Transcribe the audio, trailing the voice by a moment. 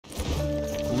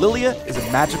Lillia is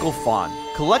a magical fawn,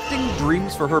 collecting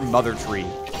dreams for her mother tree.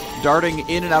 Darting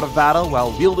in and out of battle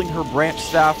while wielding her branch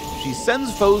staff, she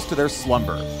sends foes to their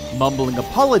slumber, mumbling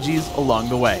apologies along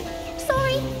the way.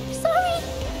 Sorry.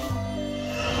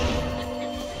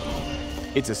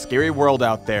 It's a scary world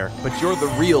out there, but you're the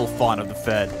real fawn of the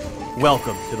Fed.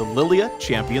 Welcome to the Lillia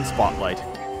Champion Spotlight.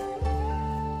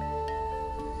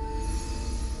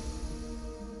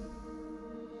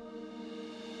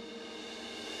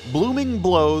 Blooming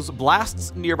Blows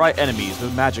blasts nearby enemies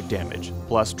with magic damage,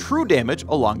 plus true damage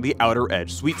along the outer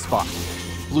edge sweet spot.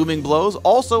 Blooming Blows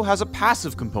also has a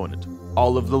passive component.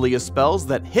 All of Lillia's spells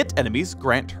that hit enemies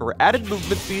grant her added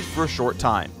movement speed for a short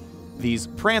time. These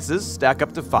prances stack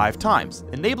up to 5 times,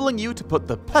 enabling you to put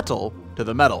the petal to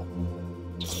the metal.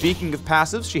 Speaking of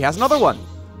passives, she has another one.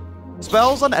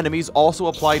 Spells on enemies also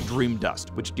apply Dream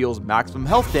Dust, which deals maximum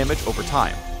health damage over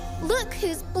time. Look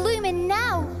who's blooming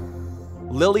now.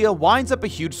 Lillia winds up a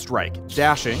huge strike,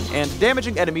 dashing and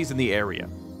damaging enemies in the area.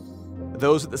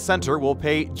 Those at the center will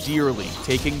pay dearly,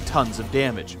 taking tons of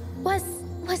damage. Was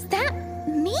that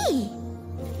me?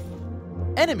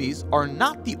 Enemies are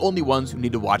not the only ones who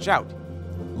need to watch out.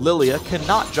 Lillia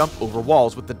cannot jump over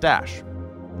walls with the dash.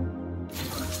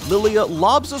 Lillia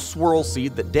lobs a Swirl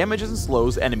Seed that damages and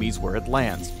slows enemies where it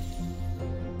lands.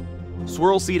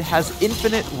 Swirl Seed has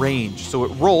infinite range, so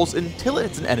it rolls until it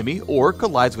hits an enemy or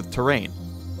collides with terrain.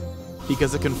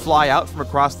 Because it can fly out from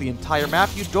across the entire map,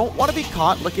 you don't want to be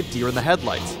caught like a deer in the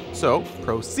headlights, so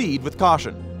proceed with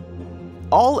caution.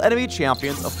 All enemy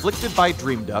champions afflicted by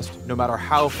Dream Dust, no matter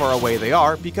how far away they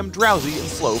are, become drowsy and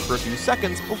slow for a few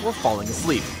seconds before falling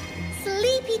asleep.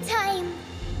 Sleepy time.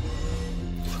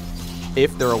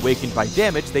 If they're awakened by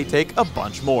damage, they take a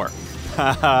bunch more.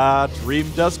 Haha, Dream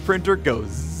Dust Printer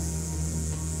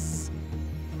goes.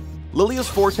 Lillia's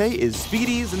forte is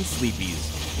speedies and sleepies.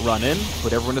 Run in,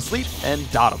 put everyone to sleep, and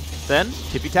dot them. Then,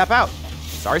 tippy tap out.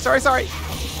 Sorry.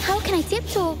 How can I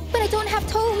tiptoe when I don't have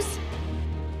toes?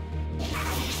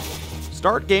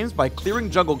 Start games by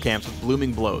clearing jungle camps with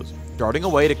Blooming Blows, darting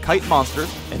away to kite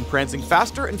monsters, and prancing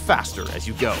faster and faster as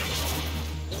you go.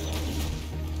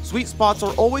 Sweet spots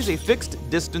are always a fixed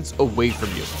distance away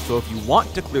from you, so if you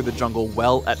want to clear the jungle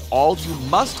well at all, you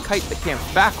must kite the camp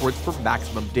backwards for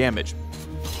maximum damage.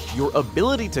 Your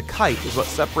ability to kite is what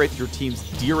separates your team's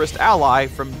dearest ally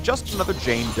from just another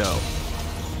Jane Doe.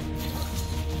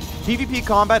 PvP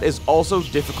combat is also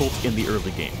difficult in the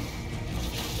early game.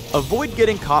 Avoid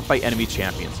getting caught by enemy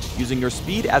champions, using your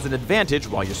speed as an advantage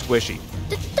while you're squishy.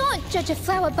 Don't judge a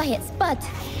flower by its bud.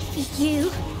 You.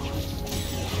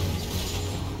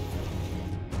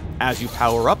 As you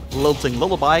power up, Lilting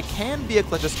Lullaby can be a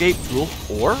clutch escape tool,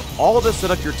 or all the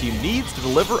setup your team needs to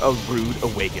deliver a rude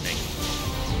awakening.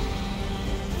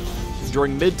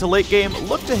 During mid to late game,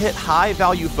 look to hit high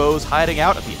value foes hiding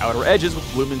out at the outer edges with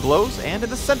Blooming Blows, and in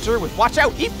the center with Watch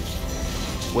Out, Eep!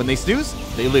 When they snooze,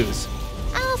 they lose.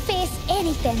 I'll face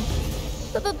anything,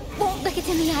 but won't look it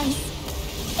in the eyes.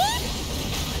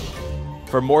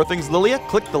 For more things Lillia,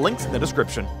 click the links in the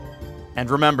description. And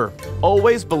remember,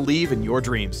 always believe in your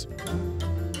dreams.